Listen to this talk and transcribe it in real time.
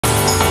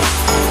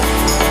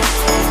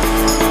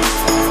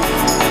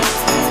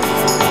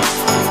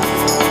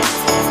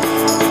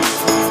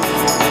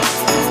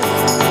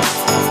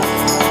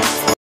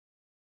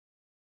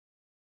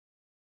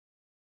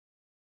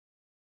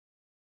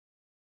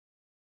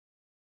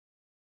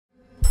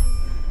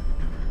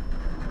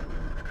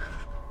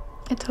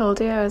I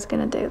told you I was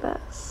gonna do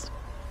this.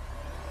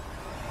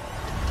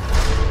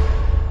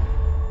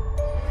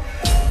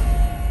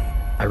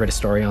 I read a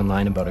story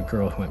online about a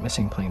girl who went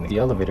missing playing the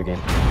elevator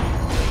game.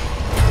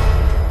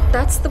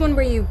 That's the one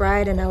where you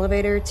ride an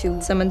elevator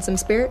to summon some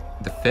spirit?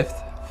 The fifth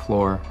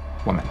floor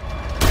woman.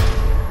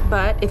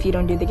 But if you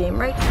don't do the game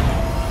right...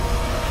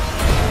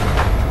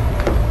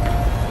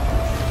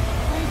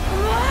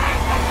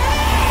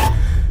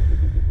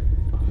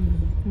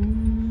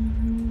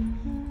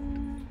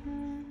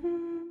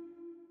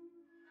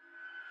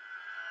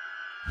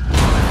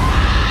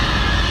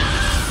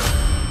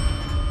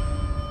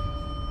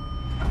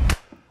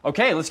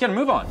 Okay, let's get a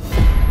move on.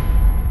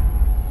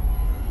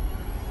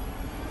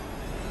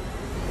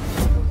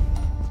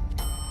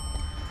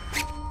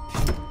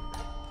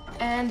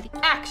 And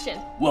action.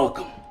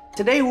 Welcome.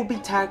 Today we'll be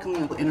tackling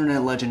an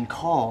internet legend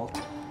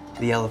called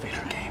the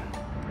elevator game.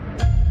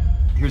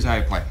 Here's how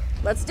you play.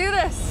 Let's do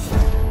this!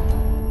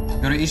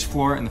 Go to each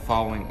floor in the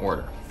following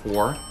order.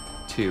 4,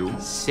 2,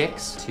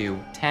 6, 2,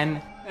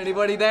 10.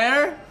 Anybody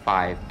there?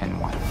 5,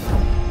 and 1.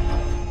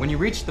 When you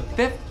reach the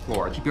 5th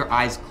floor, keep your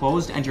eyes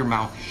closed and your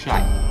mouth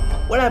shut.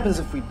 What happens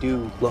if we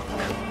do look?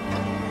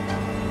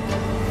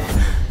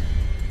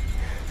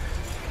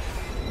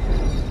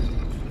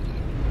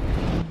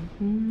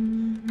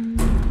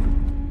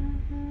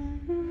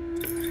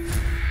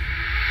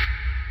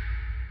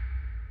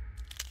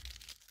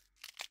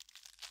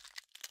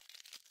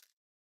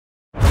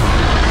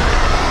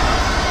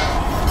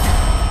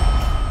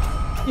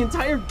 The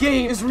entire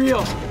game is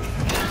real.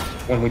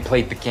 When we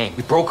played the game,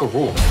 we broke a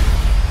rule.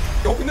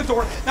 Open the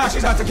door, now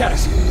she's out to get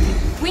us.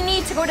 We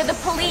need to go to the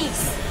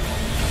police.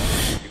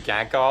 You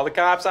can't call the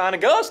cops on a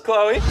ghost,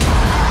 Chloe.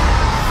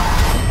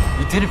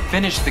 We didn't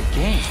finish the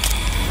game.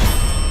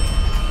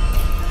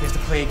 We have to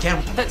play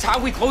again. That's how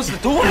we close the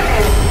door.